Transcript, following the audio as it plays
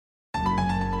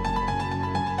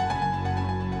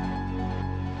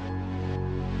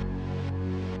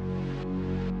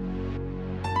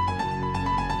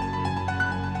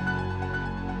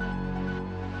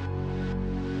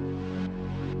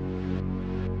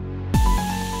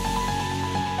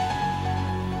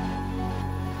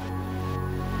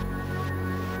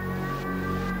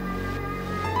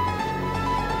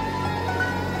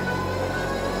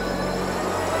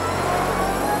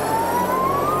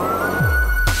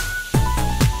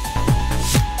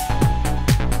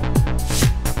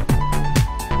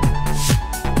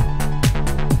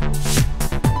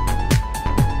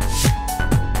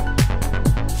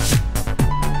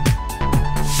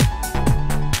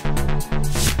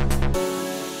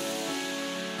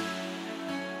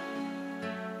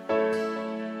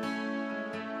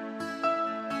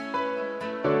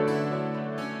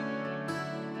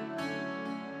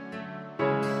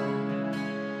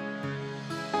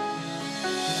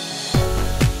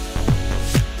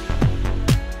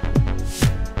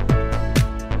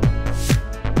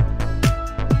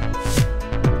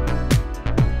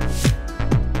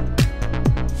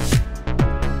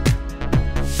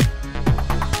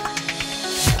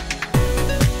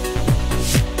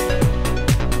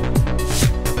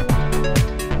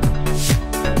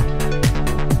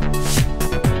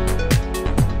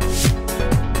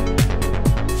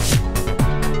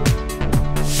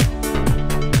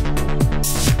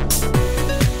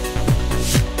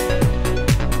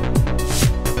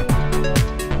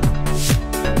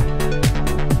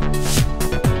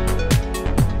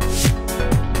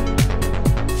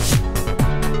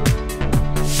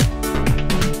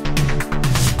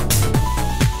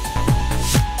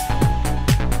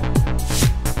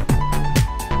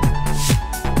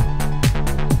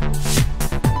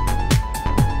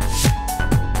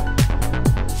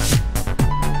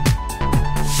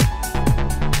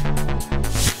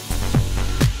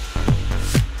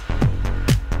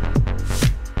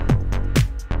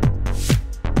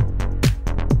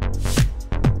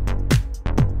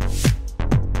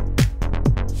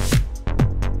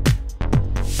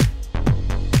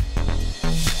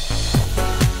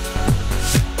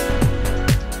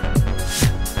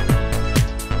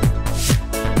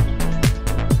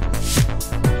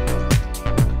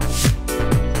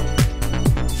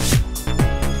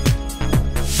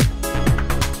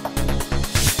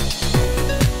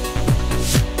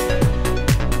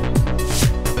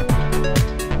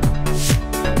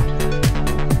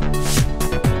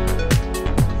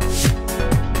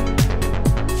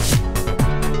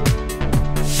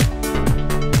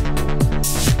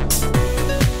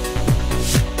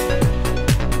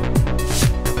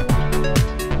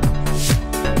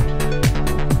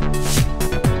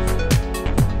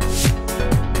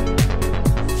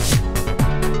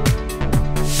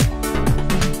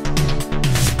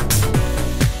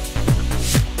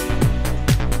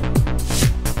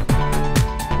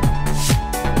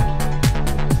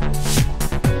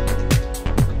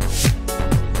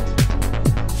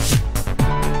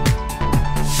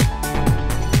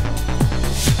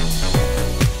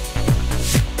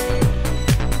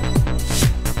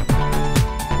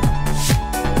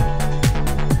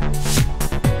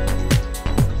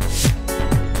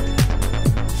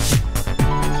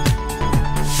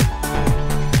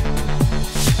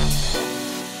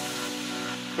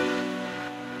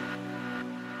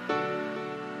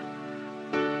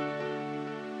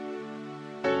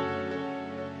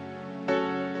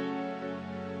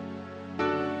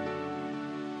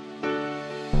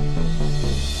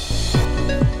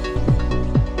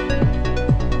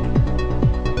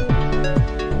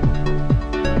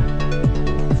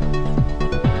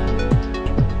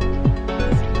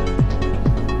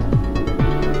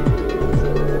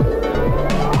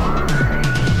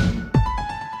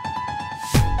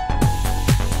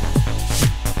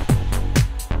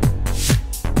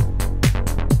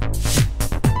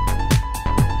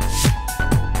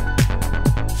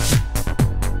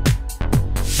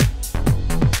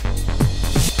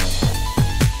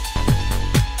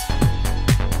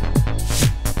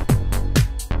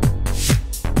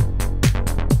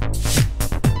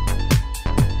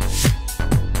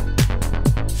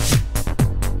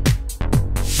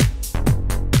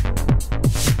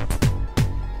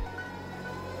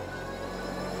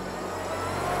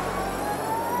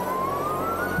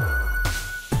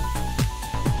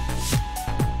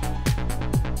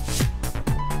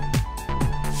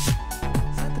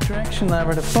direction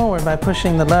lever to forward by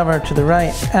pushing the lever to the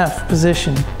right F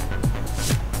position.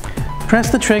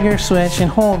 Press the trigger switch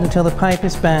and hold until the pipe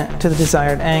is bent to the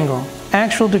desired angle.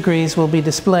 Actual degrees will be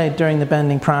displayed during the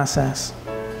bending process.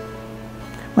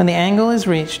 When the angle is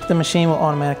reached, the machine will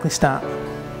automatically stop.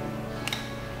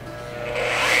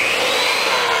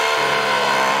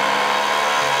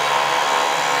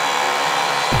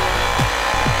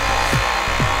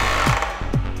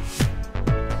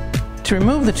 To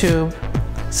remove the tube,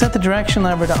 set the direction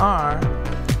lever to R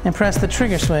and press the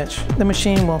trigger switch. The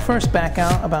machine will first back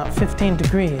out about 15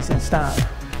 degrees and stop.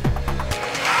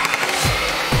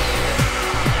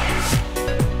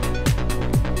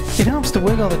 It helps to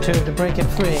wiggle the tube to break it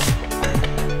free,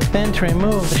 then to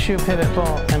remove the shoe pivot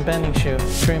bolt and bending shoe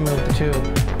to remove the tube.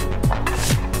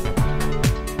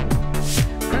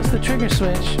 Press the trigger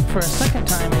switch for a second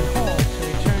time and